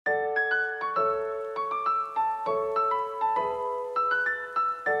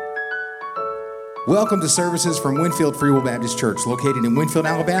Welcome to services from Winfield Free Will Baptist Church, located in Winfield,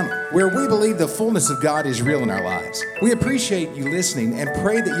 Alabama, where we believe the fullness of God is real in our lives. We appreciate you listening and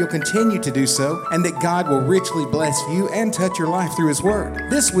pray that you'll continue to do so and that God will richly bless you and touch your life through His Word.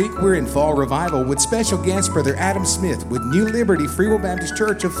 This week, we're in Fall Revival with special guest Brother Adam Smith with New Liberty Free Will Baptist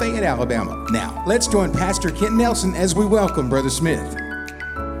Church of Fayette, Alabama. Now, let's join Pastor Kent Nelson as we welcome Brother Smith.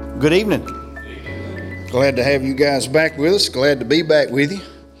 Good evening. Glad to have you guys back with us. Glad to be back with you.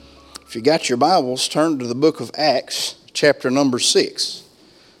 If you got your Bibles, turn to the book of Acts, chapter number 6.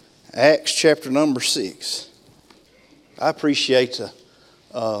 Acts, chapter number 6. I appreciate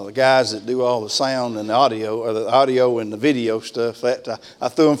the guys that do all the sound and the audio, or the audio and the video stuff. I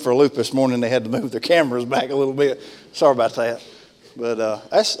threw them for a loop this morning. They had to move their cameras back a little bit. Sorry about that. But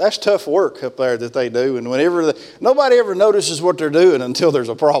that's tough work up there that they do. And nobody ever notices what they're doing until there's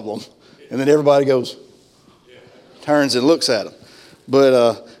a problem. And then everybody turns and looks at them. But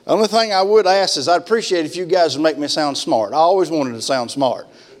the only thing I would ask is I'd appreciate if you guys would make me sound smart. I always wanted to sound smart.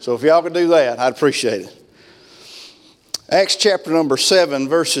 So if y'all could do that, I'd appreciate it. Acts chapter number 7,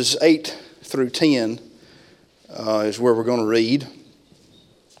 verses 8 through 10 is where we're going to read.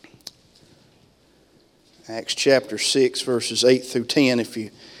 Acts chapter 6, verses 8 through 10. If you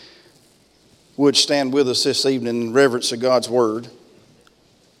would stand with us this evening in reverence of God's Word.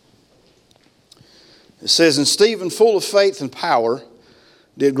 It says, "And Stephen, full of faith and power,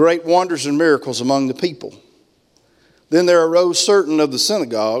 did great wonders and miracles among the people. Then there arose certain of the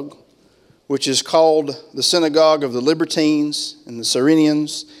synagogue, which is called the synagogue of the Libertines, and the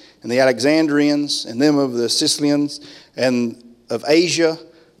Cyrenians, and the Alexandrians, and them of the Sicilians, and of Asia,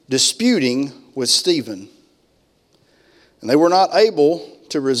 disputing with Stephen. And they were not able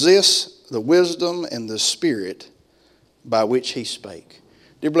to resist the wisdom and the spirit by which he spake."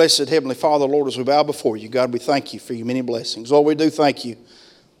 Dear blessed Heavenly Father, Lord, as we bow before you, God, we thank you for your many blessings. Lord, we do thank you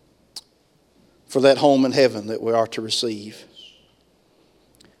for that home in heaven that we are to receive.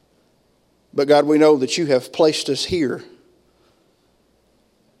 But God, we know that you have placed us here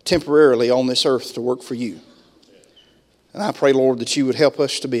temporarily on this earth to work for you. And I pray, Lord, that you would help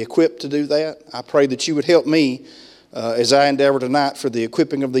us to be equipped to do that. I pray that you would help me as I endeavor tonight for the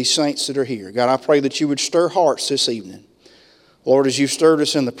equipping of these saints that are here. God, I pray that you would stir hearts this evening. Lord, as you've stirred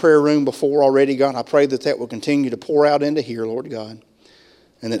us in the prayer room before already, God, I pray that will continue to pour out into here, Lord God.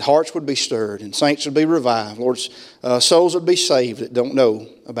 And that hearts would be stirred and saints would be revived. Lord, souls would be saved that don't know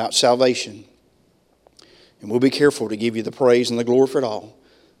about salvation. And we'll be careful to give you the praise and the glory for it all.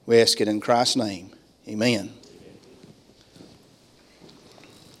 We ask it in Christ's name. Amen.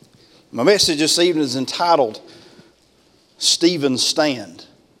 My message this evening is entitled, Stephen's Stand.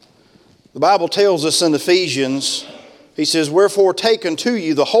 The Bible tells us in Ephesians, he says, "Wherefore take unto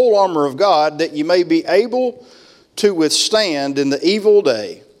you the whole armor of God, that ye may be able to withstand in the evil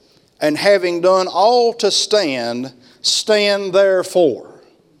day, and having done all to stand, stand therefore."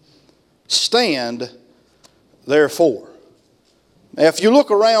 Stand therefore. Now, if you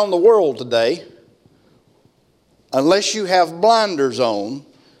look around the world today, unless you have blinders on,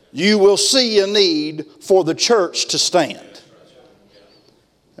 you will see a need for the church to stand.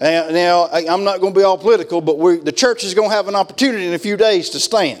 Now, I'm not going to be all political, but the church is going to have an opportunity in a few days to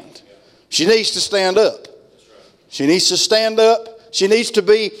stand. She needs to stand up. She needs to stand up.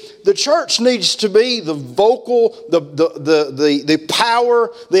 The church needs to be the vocal, the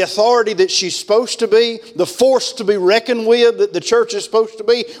power, the authority that she's supposed to be, the force to be reckoned with that the church is supposed to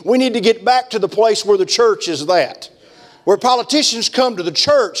be. We need to get back to the place where the church is that. Where politicians come to the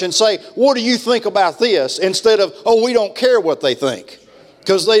church and say, "What do you think about this?" Instead of, "Oh, we don't care what they think,"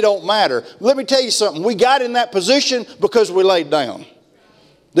 because they don't matter. Let me tell you something. We got in that position because we laid down.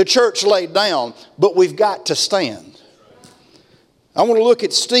 The church laid down, but we've got to stand. I want to look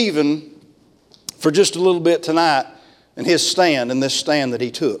at Stephen for just a little bit tonight and his stand and this stand that he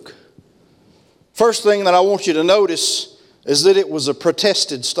took. First thing that I want you to notice is that it was a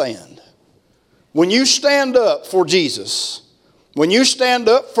protested stand. When you stand up for Jesus, when you stand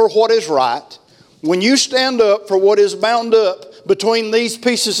up for what is right, when you stand up for what is bound up between these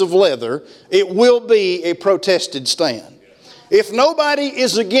pieces of leather, it will be a protested stand. If nobody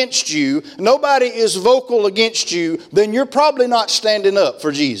is against you, nobody is vocal against you, then you're probably not standing up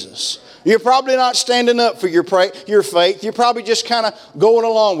for Jesus. You're probably not standing up for your faith. You're probably just kind of going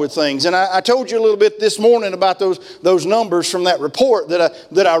along with things. And I told you a little bit this morning about those numbers from that report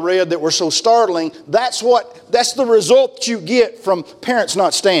that I read that were so startling. That's the result you get from parents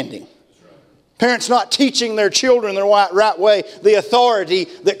not standing. Parents not teaching their children the right way, the authority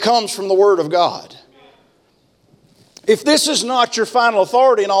that comes from the Word of God. If this is not your final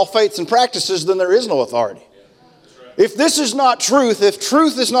authority in all faiths and practices, then there is no authority. If this is not truth, if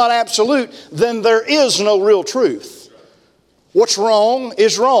truth is not absolute, then there is no real truth. What's wrong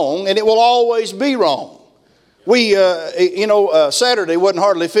is wrong, and it will always be wrong. Saturday wasn't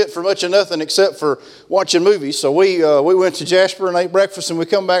hardly fit for much of nothing except for watching movies. So we went to Jasper and ate breakfast, and we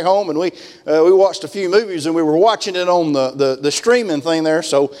come back home, and we watched a few movies, and we were watching it on the streaming thing there.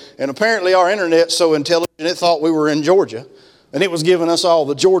 So, and apparently our internet's so intelligent, it thought we were in Georgia, and it was giving us all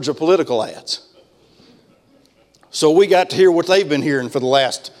the Georgia political ads. So we got to hear what they've been hearing for the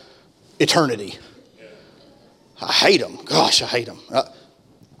last eternity. I hate them. Gosh, I hate them.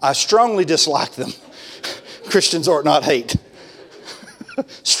 I strongly dislike them. Christians ought not hate.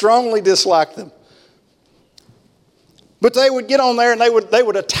 Strongly dislike them. But they would get on there and they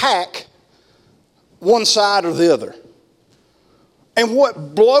would attack one side or the other. And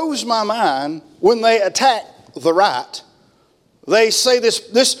what blows my mind, when they attack the right, they say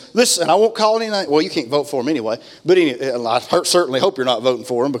this, and I won't call it anything. Well, you can't vote for them anyway. But anyway, I certainly hope you're not voting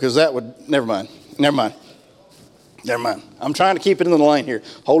for them, because that would, never mind. I'm trying to keep it in the lane here.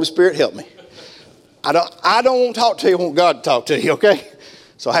 Holy Spirit, help me. I don't want to talk to you. I want God to talk to you, okay?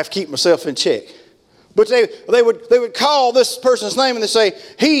 So I have to keep myself in check. But they would call this person's name and they say,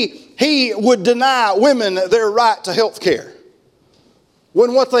 he would deny women their right to health care.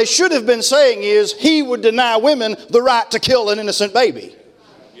 When what they should have been saying is, he would deny women the right to kill an innocent baby.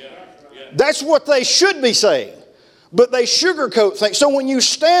 That's what they should be saying. But they sugarcoat things. So when you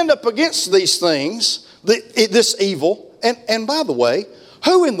stand up against these things, this evil, and by the way,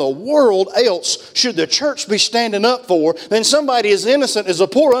 who in the world else should the church be standing up for than somebody as innocent as a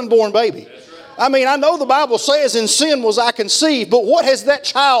poor unborn baby? I mean, I know the Bible says, in sin was I conceived, but what has that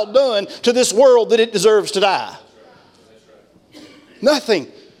child done to this world that it deserves to die? Nothing.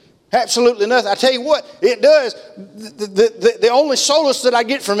 Absolutely nothing. I tell you what, it does. The only solace that I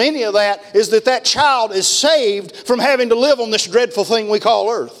get from any of that is that child is saved from having to live on this dreadful thing we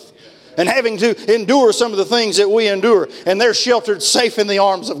call earth. And having to endure some of the things that we endure. And they're sheltered safe in the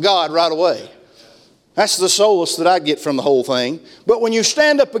arms of God right away. That's the solace that I get from the whole thing. But when you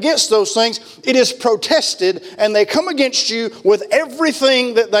stand up against those things, it is protested, and they come against you with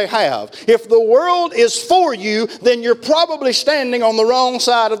everything that they have. If the world is for you, then you're probably standing on the wrong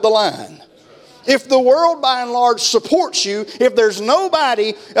side of the line. If the world by and large supports you, if there's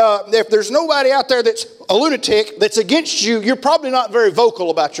nobody out there that's a lunatic that's against you, you're probably not very vocal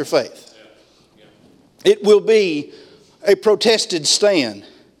about your faith. It will be a protested stand.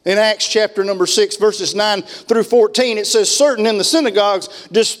 In Acts chapter number 6, verses 9 through 14, it says, certain in the synagogues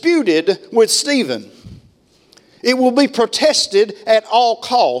disputed with Stephen. It will be protested at all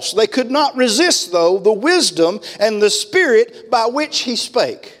costs. They could not resist, though, the wisdom and the spirit by which he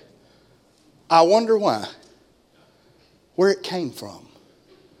spake. I wonder why. Where it came from.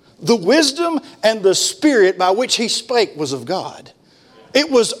 The wisdom and the spirit by which he spake was of God. It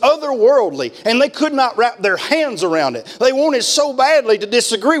was otherworldly, and they could not wrap their hands around it. They wanted so badly to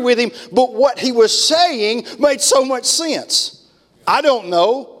disagree with him, but what he was saying made so much sense. I don't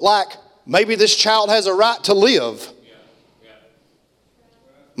know, like maybe this child has a right to live.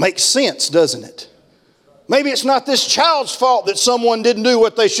 Makes sense, doesn't it? Maybe it's not this child's fault that someone didn't do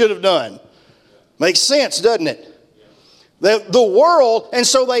what they should have done. Makes sense, doesn't it? The world, and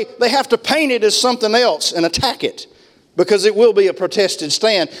so they have to paint it as something else and attack it, because it will be a protested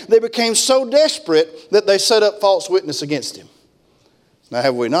stand. They became so desperate that they set up false witness against him. Now,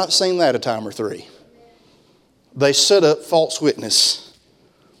 have we not seen that a time or three? They set up false witness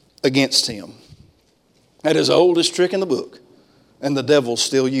against him. That is the oldest trick in the book, and the devil's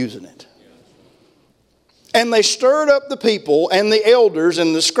still using it. And they stirred up the people and the elders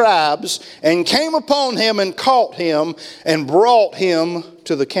and the scribes and came upon him and caught him and brought him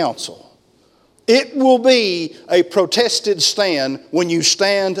to the council. It will be a protested stand when you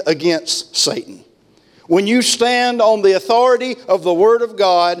stand against Satan. When you stand on the authority of the Word of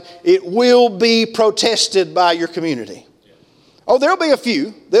God, it will be protested by your community. Oh, there'll be a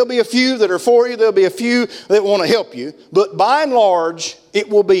few. There'll be a few that are for you. There'll be a few that want to help you. But by and large, it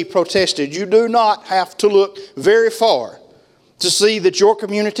will be protested. You do not have to look very far to see that your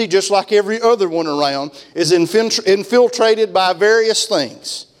community, just like every other one around, is infiltrated by various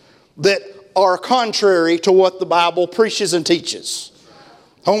things that are contrary to what the Bible preaches and teaches.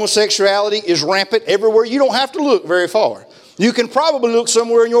 Homosexuality is rampant everywhere. You don't have to look very far. You can probably look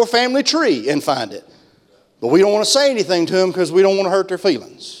somewhere in your family tree and find it. But we don't want to say anything to them because we don't want to hurt their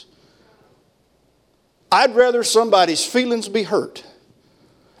feelings. I'd rather somebody's feelings be hurt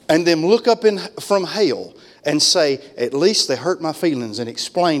and them look up from hell and say, at least they hurt my feelings and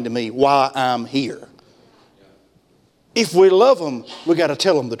explain to me why I'm here. If we love them, we got to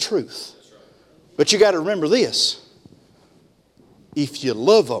tell them the truth. But you got to remember this. if you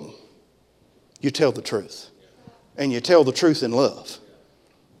love them, you tell the truth. And you tell the truth in love.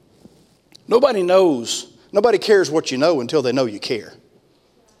 Nobody cares what you know until they know you care.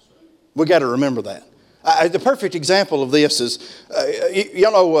 We got to remember that. The perfect example of this is,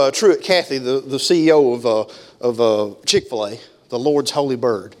 y'all know Truett Cathy, the CEO of Chick-fil-A, the Lord's Holy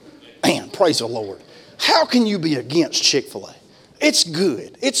Bird. Man, praise the Lord. How can you be against Chick-fil-A? It's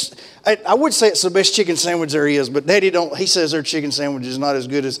good. I would say it's the best chicken sandwich there is, but Daddy he says their chicken sandwich is not as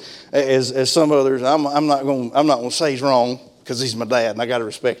good as some others. I'm not going to say he's wrong because he's my dad and I got to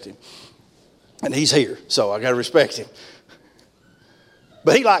respect him. And he's here, so I got to respect him.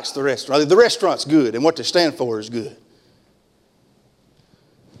 But he likes the restaurant. The restaurant's good, and what they stand for is good.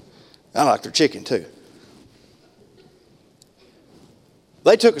 I like their chicken too.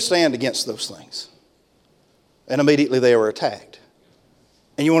 They took a stand against those things. And immediately they were attacked.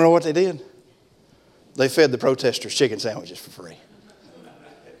 And you want to know what they did? They fed the protesters chicken sandwiches for free.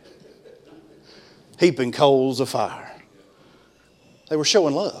 Heaping coals of fire. They were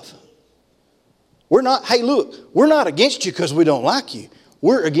showing love. We're not against you because we don't like you.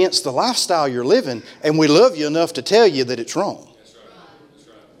 We're against the lifestyle you're living, and we love you enough to tell you that it's wrong. That's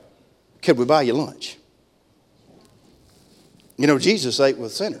right. Could we buy you lunch? You know, Jesus ate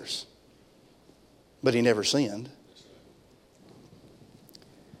with sinners, but he never sinned.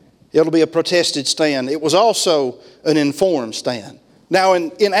 It'll be a protested stand. It was also an informed stand. Now,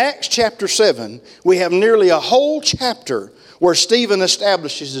 in Acts chapter 7, we have nearly a whole chapter where Stephen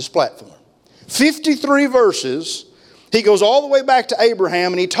establishes his platform. 53 verses. He goes all the way back to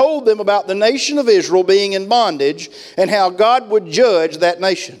Abraham, and he told them about the nation of Israel being in bondage and how God would judge that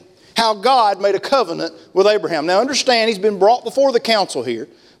nation. How God made a covenant with Abraham. Now understand, he's been brought before the council here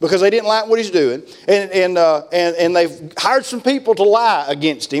because they didn't like what he's doing. And they've hired some people to lie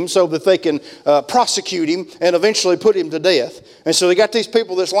against him so that they can prosecute him and eventually put him to death. And so they got these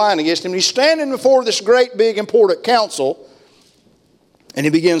people that's lying against him. He's standing before this great, big, important council, and he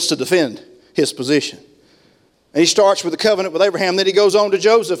begins to defend his position. And he starts with the covenant with Abraham. Then he goes on to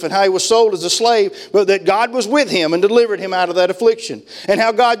Joseph and how he was sold as a slave, but that God was with him and delivered him out of that affliction. And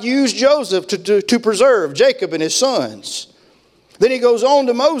how God used Joseph to preserve Jacob and his sons. Then he goes on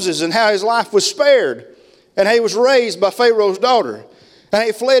to Moses and how his life was spared and how he was raised by Pharaoh's daughter. And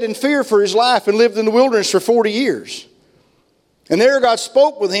he fled in fear for his life and lived in the wilderness for 40 years. And there God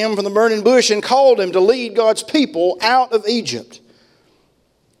spoke with him from the burning bush and called him to lead God's people out of Egypt,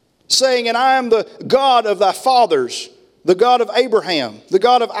 saying, and I am the God of thy fathers, the God of Abraham, the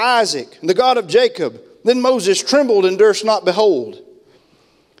God of Isaac, and the God of Jacob. Then Moses trembled and durst not behold.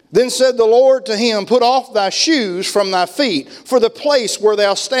 Then said the Lord to him, put off thy shoes from thy feet, for the place where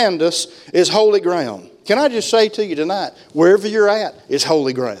thou standest is holy ground. Can I just say to you tonight, wherever you're at is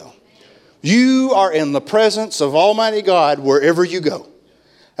holy ground. You are in the presence of Almighty God wherever you go.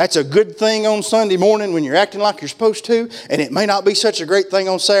 That's a good thing on Sunday morning when you're acting like you're supposed to, and it may not be such a great thing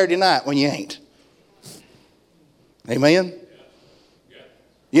on Saturday night when you ain't. Amen? Yeah.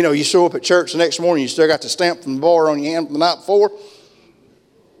 You know, you show up at church the next morning, you still got the stamp from the bar on your hand from the night before.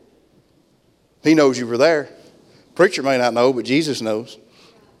 He knows you were there. Preacher may not know, but Jesus knows.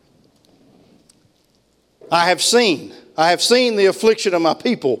 I have seen the affliction of my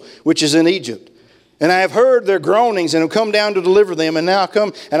people, which is in Egypt. And I have heard their groanings and have come down to deliver them. And now I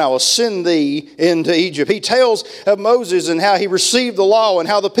come and I will send thee into Egypt. He tells of Moses and how he received the law and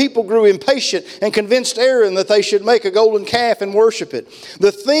how the people grew impatient and convinced Aaron that they should make a golden calf and worship it.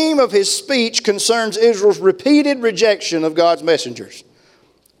 The theme of his speech concerns Israel's repeated rejection of God's messengers,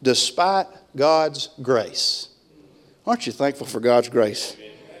 despite God's grace. Aren't you thankful for God's grace?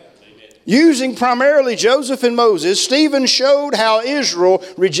 Using primarily Joseph and Moses, Stephen showed how Israel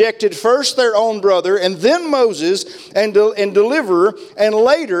rejected first their own brother and then Moses and deliverer, and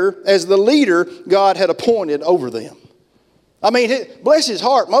later as the leader God had appointed over them. I mean, bless his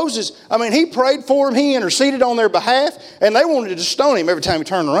heart, Moses, he prayed for him, he interceded on their behalf, and they wanted to stone him every time he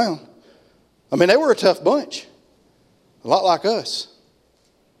turned around. They were a tough bunch. A lot like us.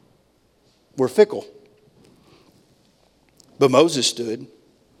 We're fickle. But Moses stood.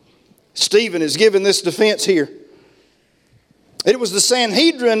 Stephen is given this defense here. It was the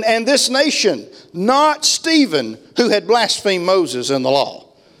Sanhedrin and this nation, not Stephen, who had blasphemed Moses and the law.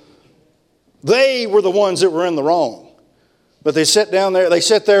 They were the ones that were in the wrong. But they sat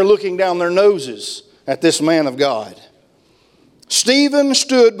there looking down their noses at this man of God. Stephen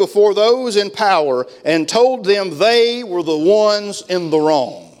stood before those in power and told them they were the ones in the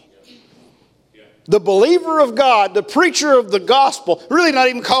wrong. The believer of God, the preacher of the gospel, really not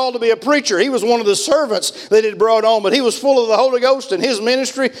even called to be a preacher. He was one of the servants that had brought on, but he was full of the Holy Ghost and his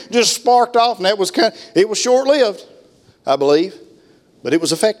ministry just sparked off, and it was short-lived, I believe. But it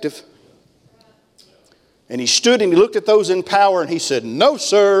was effective. And he stood and he looked at those in power and he said, no,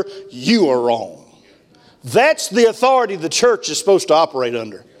 sir, you are wrong. That's the authority the church is supposed to operate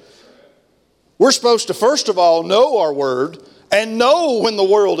under. We're supposed to, first of all, know our word and know when the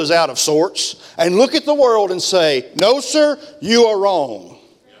world is out of sorts and look at the world and say, no, sir, you are wrong.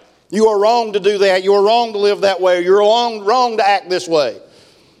 You are wrong to do that. You are wrong to live that way. You're wrong to act this way.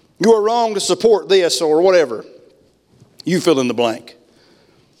 You are wrong to support this or whatever. You fill in the blank.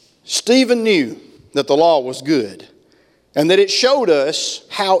 Stephen knew that the law was good and that it showed us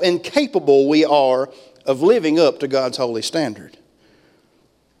how incapable we are of living up to God's holy standard.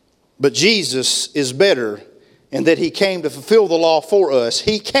 But Jesus is better in that he came to fulfill the law for us.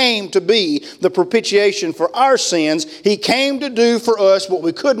 He came to be the propitiation for our sins. He came to do for us what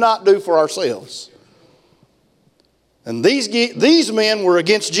we could not do for ourselves. And these men were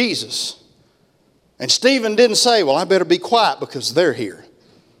against Jesus. And Stephen didn't say, well, I better be quiet because they're here.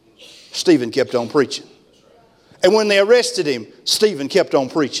 Stephen kept on preaching. And when they arrested him, Stephen kept on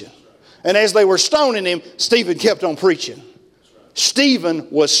preaching. And as they were stoning him, Stephen kept on preaching. Stephen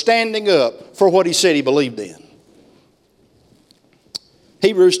was standing up for what he said he believed in.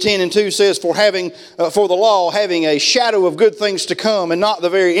 Hebrews 10:2 says, for the law, having a shadow of good things to come and not the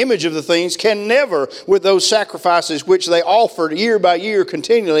very image of the things, can never, with those sacrifices which they offered year by year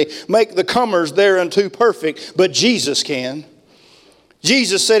continually, make the comers thereunto perfect, but Jesus can.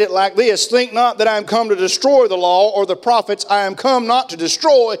 Jesus said it like this, think not that I am come to destroy the law or the prophets. I am come not to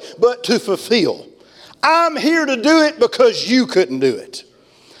destroy, but to fulfill. I'm here to do it because you couldn't do it.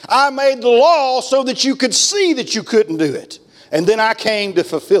 I made the law so that you could see that you couldn't do it. And then I came to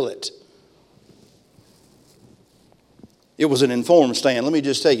fulfill it. It was an informed stand. Let me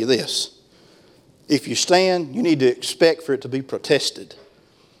just tell you this. If you stand, you need to expect for it to be protested.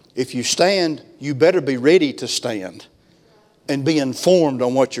 If you stand, you better be ready to stand and be informed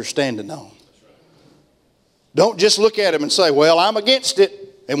on what you're standing on. Don't just look at them and say, well, I'm against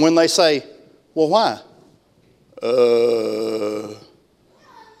it. And when they say, well, why? Because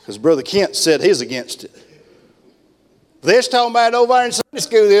Brother Kent said he's against it. They was talking about it over there in Sunday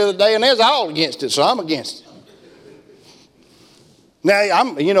school the other day, and they was all against it, so I'm against it. Now,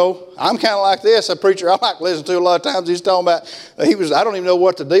 I'm kind of like this. A preacher I like to listen to a lot of times, he's talking about, I don't even know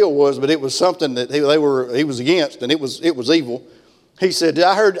what the deal was, but it was something that he was against, and it was evil. He said,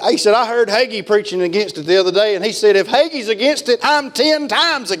 I heard Hagee preaching against it the other day, and he said, if Hagee's against it, I'm 10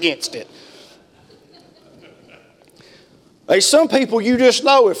 times against it. There's some people you just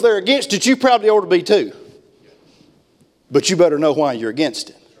know if they're against it, you probably ought to be too. But you better know why you're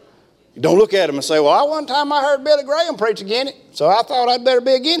against it. You don't look at them and say, well, one time I heard Billy Graham preach against it, so I thought I'd better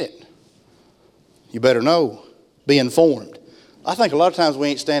be against it. You better know. Be informed. I think a lot of times we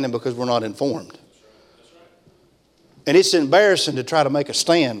ain't standing because we're not informed. And it's embarrassing to try to make a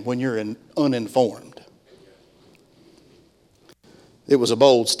stand when you're uninformed. It was a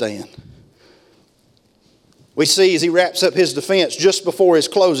bold stand. We see as he wraps up his defense just before his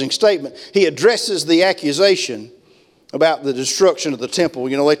closing statement, he addresses the accusation about the destruction of the temple.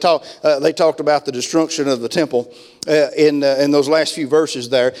 You know, they talked about the destruction of the temple in those last few verses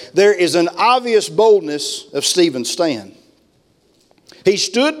there. There is an obvious boldness of Stephen's stand. He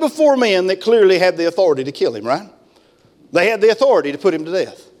stood before men that clearly had the authority to kill him, right? They had the authority to put him to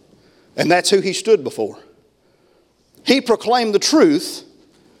death. And that's who he stood before. He proclaimed the truth.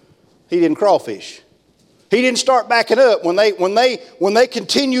 He didn't crawfish. He didn't start backing up. When they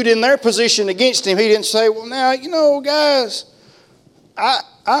continued in their position against him, he didn't say, well, now, guys,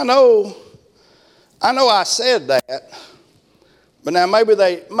 I know I said that, but now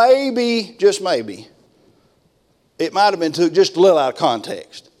just maybe, it might have been just a little out of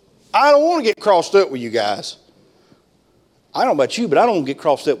context. I don't want to get crossed up with you guys. I don't know about you, but I don't want to get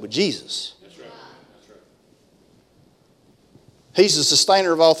crossed up with Jesus. That's right. That's right. He's the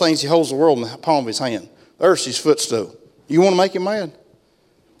sustainer of all things. He holds the world in the palm of his hand. The earth's his footstool. You want to make him mad?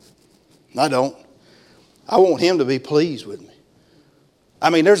 I don't. I want him to be pleased with me. I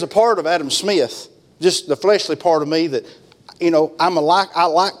mean, there's a part of Adam Smith, just the fleshly part of me that, I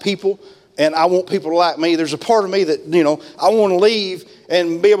like people and I want people to like me. There's a part of me that, I want to leave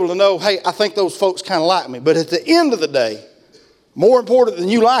and be able to know, hey, I think those folks kind of like me. But at the end of the day, more important than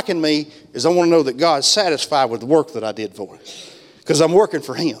you liking me is I want to know that God's satisfied with the work that I did for him. Because I'm working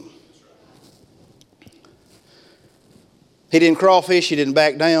for him. He didn't crawfish, he didn't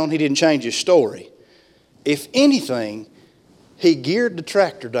back down, he didn't change his story. If anything, he geared the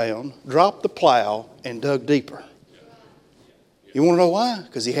tractor down, dropped the plow, and dug deeper. You want to know why?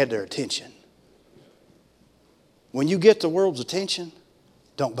 Because he had their attention. When you get the world's attention,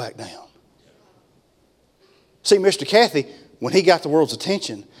 don't back down. See, Mr. Kathy when he got the world's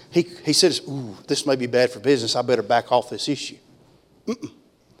attention, he said, ooh, this may be bad for business. I better back off this issue.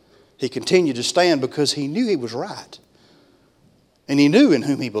 He continued to stand because he knew he was right. And he knew in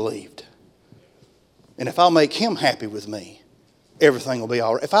whom he believed. And if I'll make him happy with me, everything will be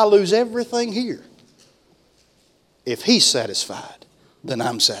all right. If I lose everything here, if he's satisfied, then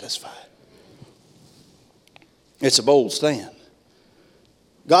I'm satisfied. It's a bold stand.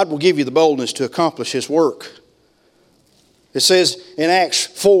 God will give you the boldness to accomplish his work. It says in Acts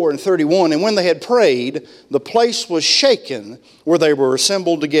 4:31, and when they had prayed, the place was shaken where they were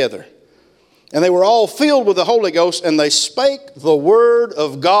assembled together. And they were all filled with the Holy Ghost, and they spake the word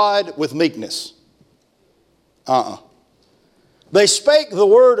of God with meekness. They spake the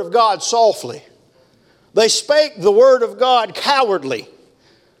word of God softly. They spake the word of God cowardly.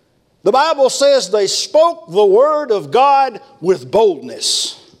 The Bible says they spoke the word of God with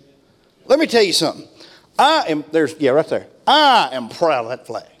boldness. Let me tell you something. Right there. I am proud of that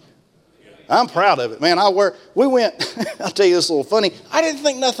flag. I'm proud of it. Man, we went, I'll tell you this a little funny. I didn't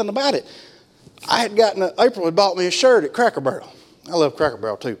think nothing about it. April had bought me a shirt at Cracker Barrel. I love Cracker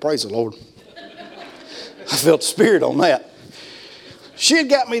Barrel too, praise the Lord. I felt the Spirit on that. She had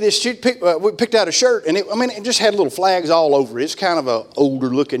got me this, we picked out a shirt, and it just had little flags all over it. It's kind of an older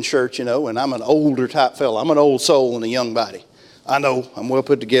looking shirt, and I'm an older type fella. I'm an old soul in a young body. I know, I'm well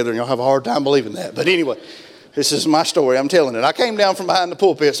put together, and you'll have a hard time believing that. But anyway, this is my story, I'm telling it. I came down from behind the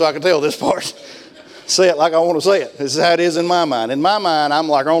pulpit so I could tell this part. Say it like I want to say it. This is how it is in my mind. In my mind, I'm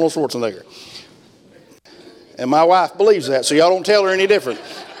like Arnold Schwarzenegger. And my wife believes that, so y'all don't tell her any different.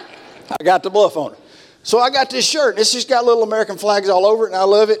 I got the bluff on her. So I got this shirt, and it's just got little American flags all over it, and I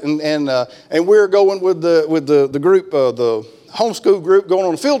love it. And we're going with the group, the homeschool group, going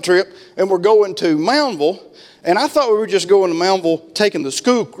on a field trip, and we're going to Moundville. And I thought we were just going to Moundville, taking the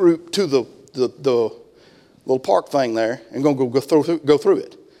school group to the little park thing there, and going to go through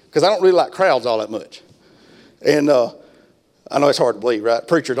it, because I don't really like crowds all that much. And I know it's hard to believe, right?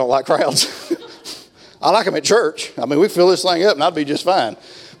 Preacher don't like crowds. I like them at church. I mean, we fill this thing up, and I'd be just fine.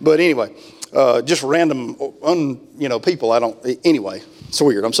 But anyway. Just random, people. Anyway, it's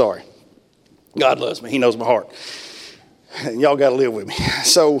weird. I'm sorry. God loves me. He knows my heart. And y'all got to live with me.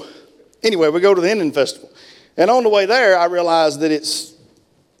 So, anyway, we go to the Indian Festival. And on the way there, I realized that it's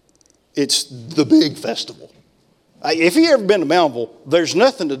the big festival. If you've ever been to Moundville, there's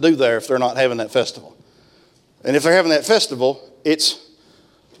nothing to do there if they're not having that festival. And if they're having that festival, it's,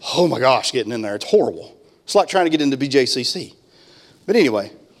 oh my gosh, getting in there. It's horrible. It's like trying to get into BJCC. But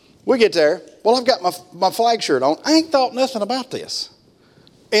anyway. We get there. Well, I've got my flag shirt on. I ain't thought nothing about this.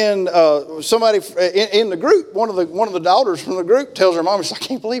 And somebody in the group, one of the daughters from the group tells her mom, she says, I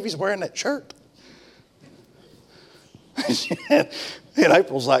can't believe he's wearing that shirt. And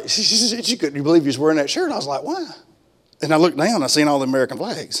April's like, she said, she couldn't believe he's wearing that shirt. I was like, why? And I looked down, I seen all the American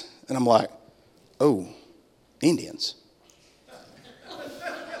flags. And I'm like, oh, Indians.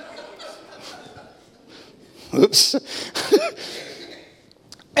 Oops.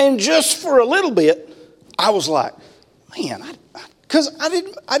 And just for a little bit, I was like, man, because I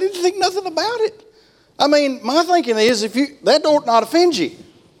didn't think nothing about it. I mean, my thinking is that ought not offend you.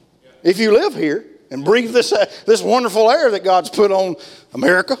 If you live here and breathe this wonderful air that God's put on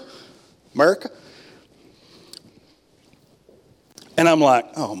America. And I'm like,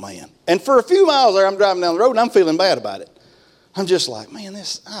 oh man. And for a few miles there, I'm driving down the road and I'm feeling bad about it. I'm just like, man,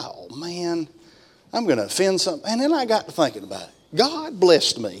 I'm going to offend something. And then I got to thinking about it. God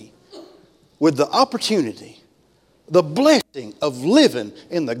blessed me with the opportunity, the blessing of living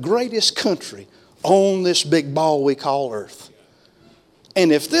in the greatest country on this big ball we call earth.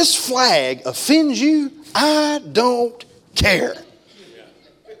 And if this flag offends you, I don't care.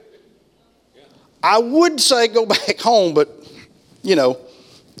 I would say go back home, but,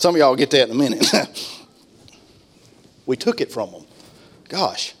 some of y'all will get that in a minute. We took it from them.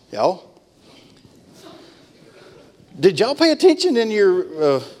 Gosh, y'all. Did y'all pay attention in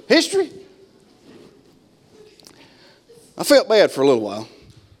your history? I felt bad for a little while.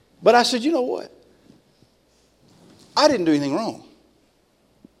 But I said, you know what? I didn't do anything wrong.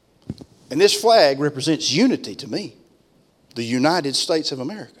 And this flag represents unity to me. The United States of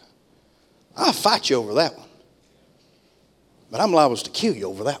America. I'll fight you over that one. But I'm liable to kill you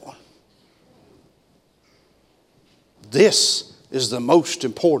over that one. This is the most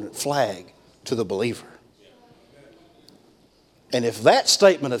important flag to the believer. And if that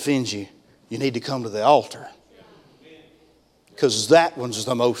statement offends you, you need to come to the altar. Because that one's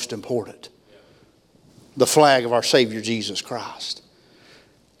the most important. The flag of our Savior Jesus Christ.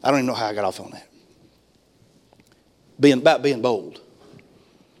 I don't even know how I got off on that. Being bold.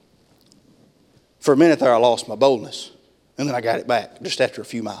 For a minute there I lost my boldness. And then I got it back just after a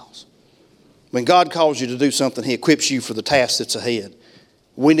few miles. When God calls you to do something, He equips you for the task that's ahead.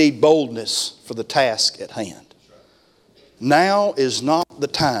 We need boldness for the task at hand. Now is not the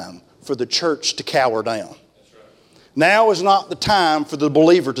time for the church to cower down. Now is not the time for the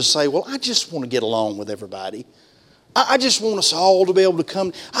believer to say, well, I just want to get along with everybody. I just want us all to be able to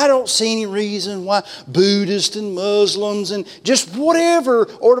come. I don't see any reason why Buddhists and Muslims and just whatever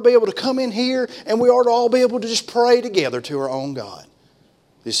ought to be able to come in here and we ought to all be able to just pray together to our own God.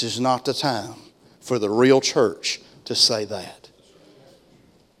 This is not the time for the real church to say that.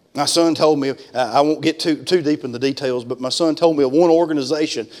 My son told me, I won't get too deep in the details, but my son told me of one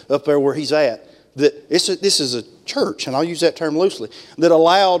organization up there where he's at, that this is a church, and I'll use that term loosely, that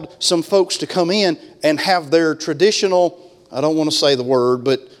allowed some folks to come in and have their traditional, I don't want to say the word,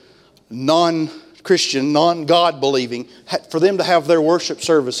 but non-Christian, non-God believing, for them to have their worship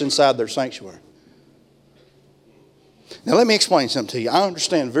service inside their sanctuary. Now let me explain something to you. I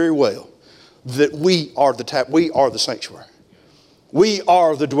understand very well that we are the sanctuary. We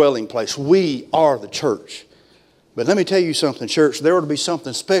are the dwelling place. We are the church. But let me tell you something, church. There ought to be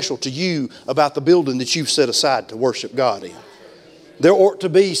something special to you about the building that you've set aside to worship God in. There ought to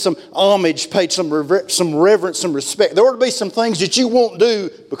be some homage paid, some reverence, some respect. There ought to be some things that you won't do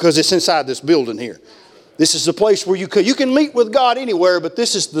because it's inside this building here. This is the place where you can meet with God anywhere, but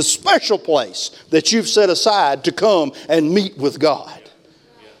this is the special place that you've set aside to come and meet with God.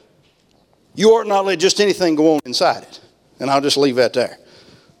 You ought not let just anything go on inside it. And I'll just leave that there.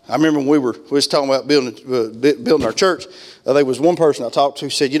 I remember when we was talking about building our church, there was one person I talked to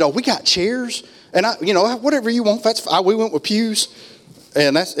who said, we got chairs, and whatever you want, that's fine. We went with pews,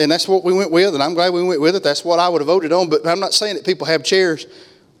 and that's what we went with, and I'm glad we went with it. That's what I would have voted on, but I'm not saying that people have chairs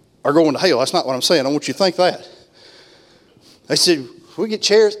are going to hell. That's not what I'm saying. I want you to think that. They said, we get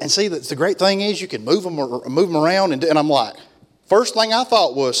chairs, and see, the great thing is you can move them around, and I'm like, first thing I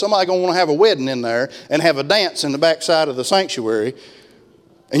thought was somebody going to want to have a wedding in there and have a dance in the backside of the sanctuary.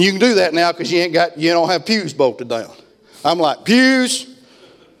 And you can do that now because you don't have pews bolted down. I'm like, pews,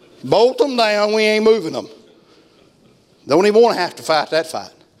 bolt them down. We ain't moving them. Don't even want to have to fight that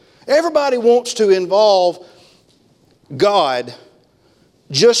fight. Everybody wants to involve God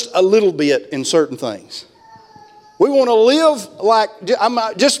just a little bit in certain things. We want to live like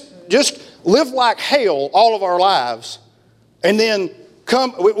just live like hell all of our lives, and then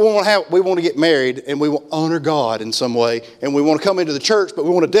we want to get married, and we want to honor God in some way, and we want to come into the church, but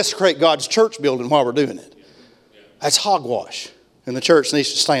we want to desecrate God's church building while we're doing it. That's hogwash, and the church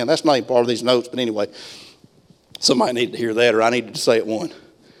needs to stand. That's not even part of these notes, but anyway, somebody needed to hear that, or I needed to say it one.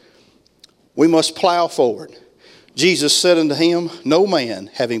 We must plow forward. Jesus said unto him, no man,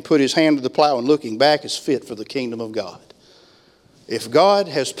 having put his hand to the plow and looking back, is fit for the kingdom of God. If God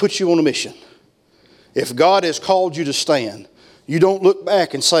has put you on a mission, if God has called you to stand, you don't look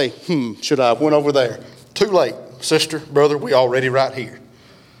back and say, should I have went over there? Too late, sister, brother, we already right here.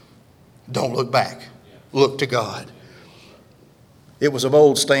 Don't look back. Look to God. It was a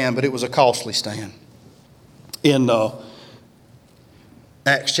bold stand, but it was a costly stand. In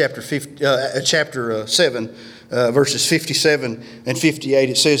Acts chapter 7, verses 57 and 58,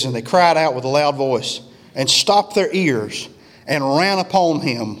 it says, and they cried out with a loud voice and stopped their ears and ran upon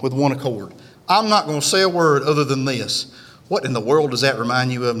him with one accord. I'm not going to say a word other than this. What in the world does that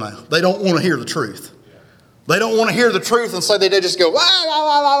remind you of now? They don't want to hear the truth. They don't want to hear the truth and say they just go,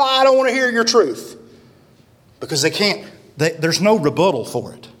 I don't want to hear your truth. Because they can't. There's no rebuttal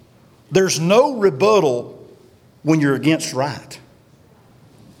for it. There's no rebuttal when you're against right.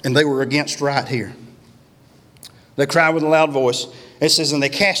 And they were against right here. They cried with a loud voice. It says, and they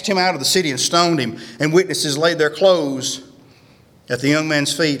cast him out of the city and stoned him. And witnesses laid their clothes at the young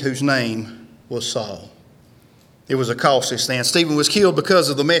man's feet, whose name was Saul. It was a costly stand. Stephen was killed because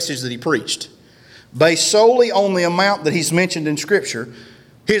of the message that he preached. Based solely on the amount that he's mentioned in Scripture,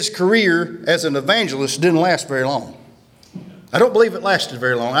 his career as an evangelist didn't last very long. I don't believe it lasted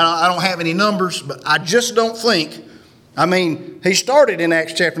very long. I don't have any numbers, but I just don't think. He started in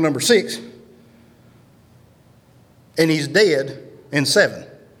Acts chapter number 6, and he's dead in 7.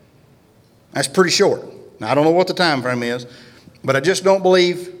 That's pretty short. Now, I don't know what the time frame is, but I just don't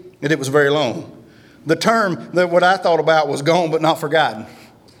believe that it was very long. The term that what I thought about was gone but not forgotten.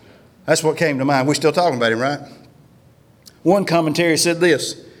 That's what came to mind. We're still talking about him, right? One commentary said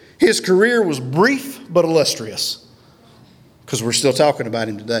this: his career was brief but illustrious, because we're still talking about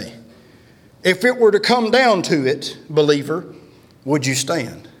him today. If it were to come down to it, believer, would you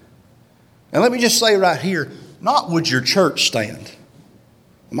stand? And let me just say right here, not would your church stand.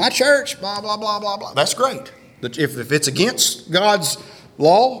 My church, blah, blah, blah, blah, blah. That's great. If it's against God's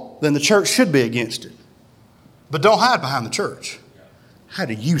law, then the church should be against it. But don't hide behind the church. How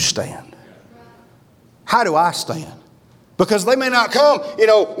do you stand? How do I stand? Because they may not come,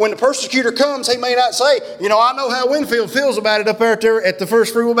 when the persecutor comes, he may not say, I know how Winfield feels about it up there at the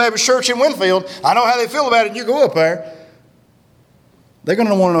First Free Will Baptist Church in Winfield. I know how they feel about it, and you go up there. They're going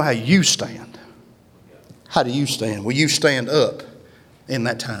to want to know how you stand. How do you stand? Will you stand up in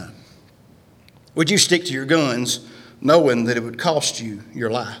that time? Would you stick to your guns knowing that it would cost you your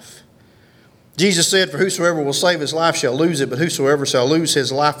life? Jesus said, for whosoever will save his life shall lose it, but whosoever shall lose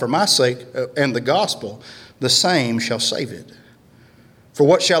his life for my sake and the gospel, the same shall save it. For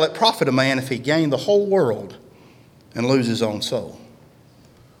what shall it profit a man if he gain the whole world and lose his own soul?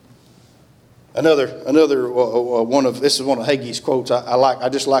 Another one of this is one of Hagee's quotes. I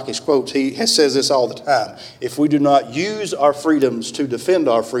just like his quotes. He says this all the time. If we do not use our freedoms to defend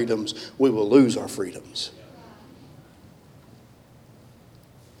our freedoms, we will lose our freedoms.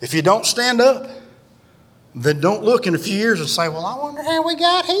 If you don't stand up, then don't look in a few years and say, well, I wonder how we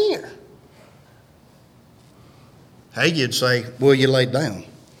got here. Hagee would say, well, you laid down.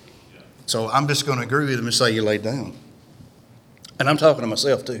 So I'm just going to agree with him and say you laid down. And I'm talking to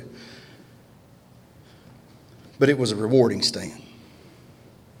myself too. But it was a rewarding stand.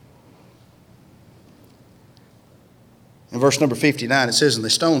 In verse number 59, it says, and they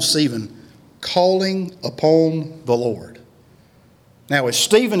stoned Stephen, calling upon the Lord. Now, as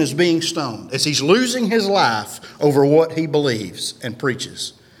Stephen is being stoned, as he's losing his life over what he believes and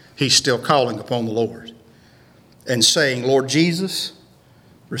preaches, he's still calling upon the Lord and saying, Lord Jesus,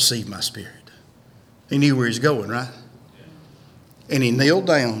 receive my spirit. He knew where he's going, right? And he kneeled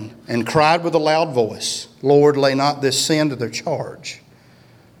down and cried with a loud voice, Lord, lay not this sin to their charge.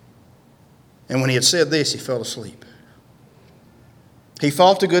 And when he had said this, he fell asleep. He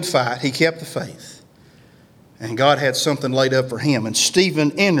fought a good fight. He kept the faith. And God had something laid up for him. And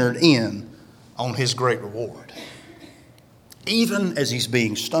Stephen entered in on his great reward. Even as he's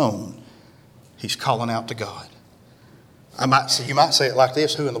being stoned, he's calling out to God. You might say it like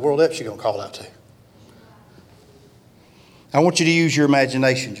this, who in the world else are you going to call out to? I want you to use your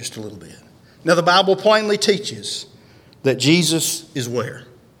imagination just a little bit. Now, the Bible plainly teaches that Jesus is where?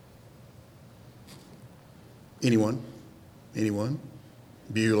 Anyone?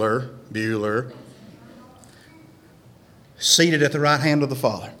 Bueller. Seated at the right hand of the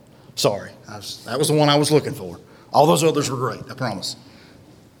Father. Sorry, that was the one I was looking for. All those others were great, I promise.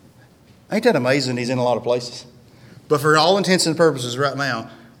 Ain't that amazing? He's in a lot of places. But for all intents and purposes right now,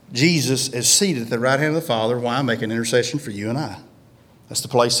 Jesus is seated at the right hand of the Father. Why? Making intercession for you and I. That's the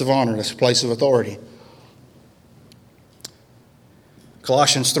place of honor. That's the place of authority.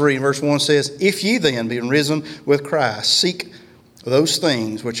 Colossians 3 verse 1 says, if ye then, being risen with Christ, seek those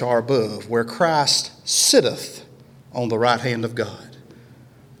things which are above, where Christ sitteth on the right hand of God.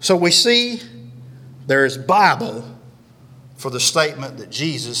 So we see there is Bible for the statement that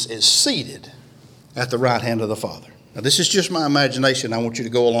Jesus is seated at the right hand of the Father. Now, this is just my imagination. I want you to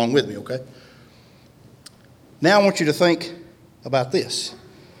go along with me, okay? Now I want you to think about this.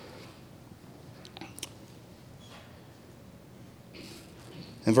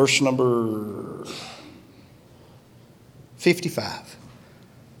 In verse number 55.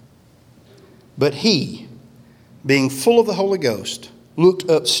 But he, being full of the Holy Ghost, looked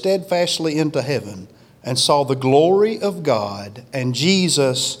up steadfastly into heaven and saw the glory of God and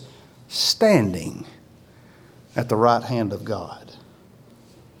Jesus standing at the right hand of God.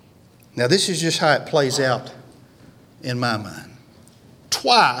 Now, this is just how it plays out in my mind.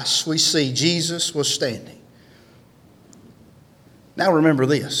 Twice we see Jesus was standing. Now remember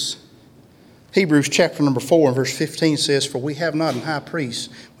this. Hebrews chapter number 4 and verse 15 says, for we have not an high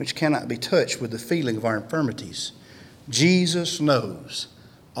priest which cannot be touched with the feeling of our infirmities. Jesus knows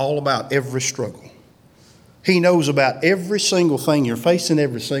all about every struggle. He knows about every single thing you're facing,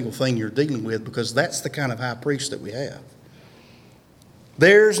 every single thing you're dealing with, because that's the kind of high priest that we have.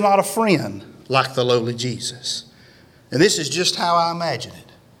 There's not a friend like the lowly Jesus. And this is just how I imagine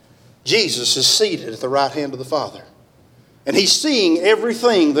it. Jesus is seated at the right hand of the Father. And he's seeing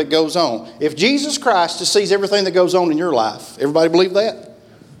everything that goes on. If Jesus Christ just sees everything that goes on in your life, everybody believe that?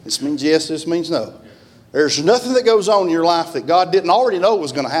 This means yes, this means no. There's nothing that goes on in your life that God didn't already know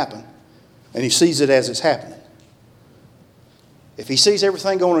was going to happen. And he sees it as it's happening. If he sees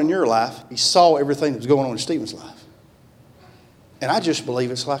everything going on in your life, he saw everything that was going on in Stephen's life. And I just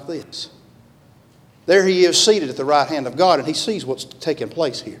believe it's like this. There he is seated at the right hand of God, and he sees what's taking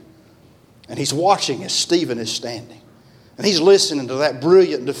place here. And he's watching as Stephen is standing. And he's listening to that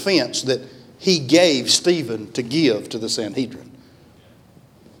brilliant defense that he gave Stephen to give to the Sanhedrin.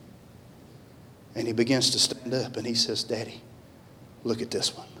 And he begins to stand up and he says, Daddy, look at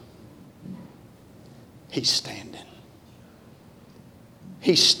this one. He's standing.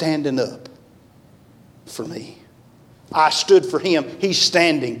 He's standing up for me. I stood for him. He's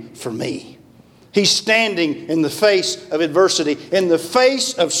standing for me. He's standing in the face of adversity, in the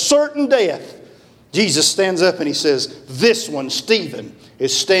face of certain death. Jesus stands up and he says, this one, Stephen,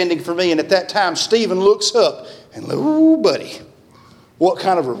 is standing for me. And at that time, Stephen looks up and, ooh, buddy, what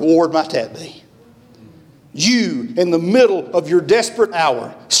kind of reward might that be? You, in the middle of your desperate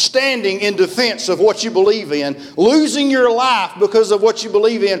hour, standing in defense of what you believe in, losing your life because of what you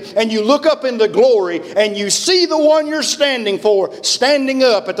believe in, and you look up into glory and you see the one you're standing for standing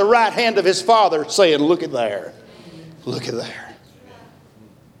up at the right hand of his Father saying, look at there. Look at there.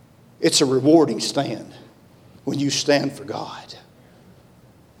 It's a rewarding stand when you stand for God.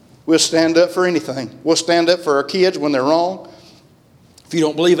 We'll stand up for anything. We'll stand up for our kids when they're wrong. If you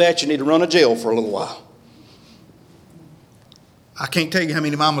don't believe that, you need to run to jail for a little while. I can't tell you how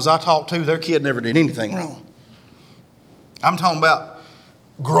many mamas I talked to, their kid never did anything wrong. I'm talking about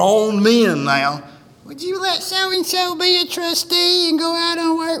grown men now. Would you let so-and-so be a trustee and go out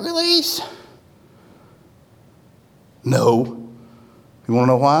on work release? No. You want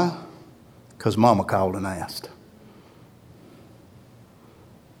to know why? Because mama called and asked.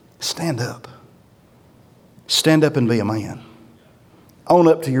 Stand up. Stand up and be a man. Own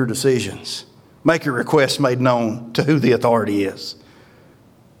up to your decisions. Make your requests made known to who the authority is.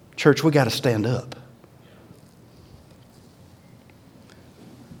 Church, we got to stand up.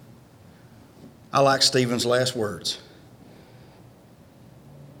 I like Stephen's last words.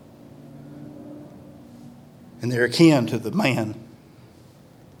 And they're akin to the man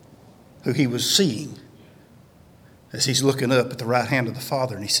who he was seeing as he's looking up at the right hand of the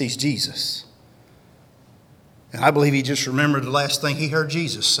Father and he sees Jesus. And I believe he just remembered the last thing he heard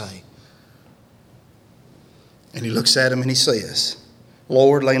Jesus say. And he looks at him and he says,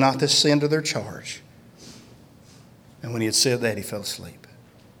 Lord, lay not this sin to their charge. And when he had said that, he fell asleep.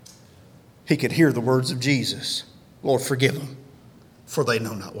 He could hear the words of Jesus. Lord, forgive them, for they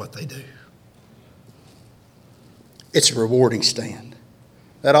know not what they do. It's a rewarding stand.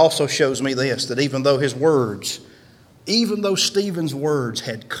 That also shows me this, that even though his words, even though Stephen's words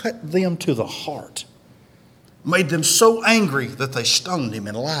had cut them to the heart, made them so angry that they stoned him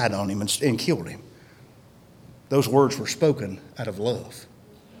and lied on him and killed him, those words were spoken out of love.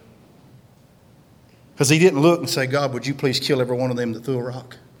 Because he didn't look and say, God, would you please kill every one of them that threw a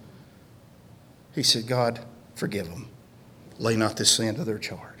rock? He said, God, forgive them. Lay not this sin to their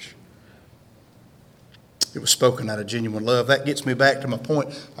charge. It was spoken out of genuine love. That gets me back to my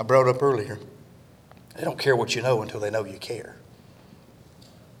point I brought up earlier. They don't care what you know until they know you care.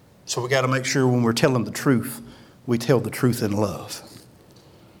 So we got to make sure when we're telling the truth, we tell the truth in love.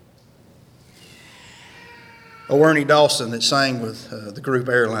 Ernie Dawson that sang with the group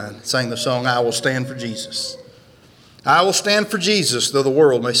Airline sang the song, I Will Stand for Jesus. I will stand for Jesus, though the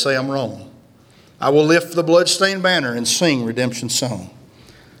world may say I'm wrong. I will lift the bloodstained banner and sing redemption's song.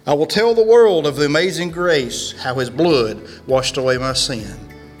 I will tell the world of the amazing grace, how his blood washed away my sin.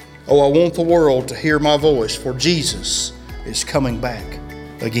 Oh, I want the world to hear my voice, for Jesus is coming back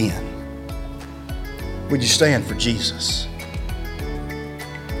again. Would you stand for Jesus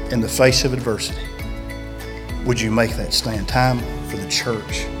in the face of adversity? Would you make that stand? Time for the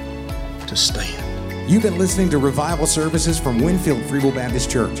church to stand. You've been listening to Revival Services from Winfield Free Will Baptist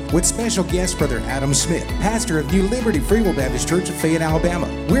Church with special guest Brother Adam Smith, pastor of New Liberty Free Will Baptist Church of Fayette, Alabama.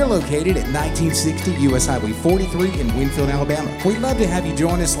 We're located at 1960 U.S. Highway 43 in Winfield, Alabama. We'd love to have you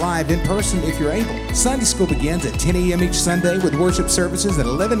join us live in person if you're able. Sunday school begins at 10 a.m. each Sunday with worship services at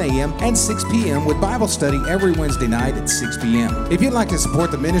 11 a.m. and 6 p.m. with Bible study every Wednesday night at 6 p.m. If you'd like to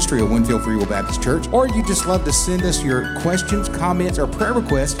support the ministry of Winfield Free Will Baptist Church, or you just love to send us your questions, comments, or prayer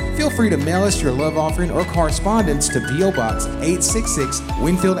requests, feel free to mail us your love offering or correspondence to P.O. Box 866,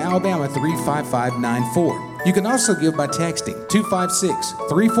 Winfield, Alabama 35594. You can also give by texting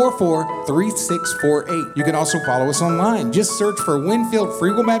 256-344-3648. You can also follow us online. Just search for Winfield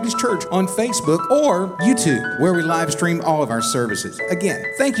Free Will Baptist Church on Facebook or YouTube, where we live stream all of our services. Again,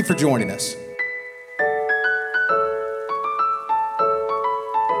 thank you for joining us.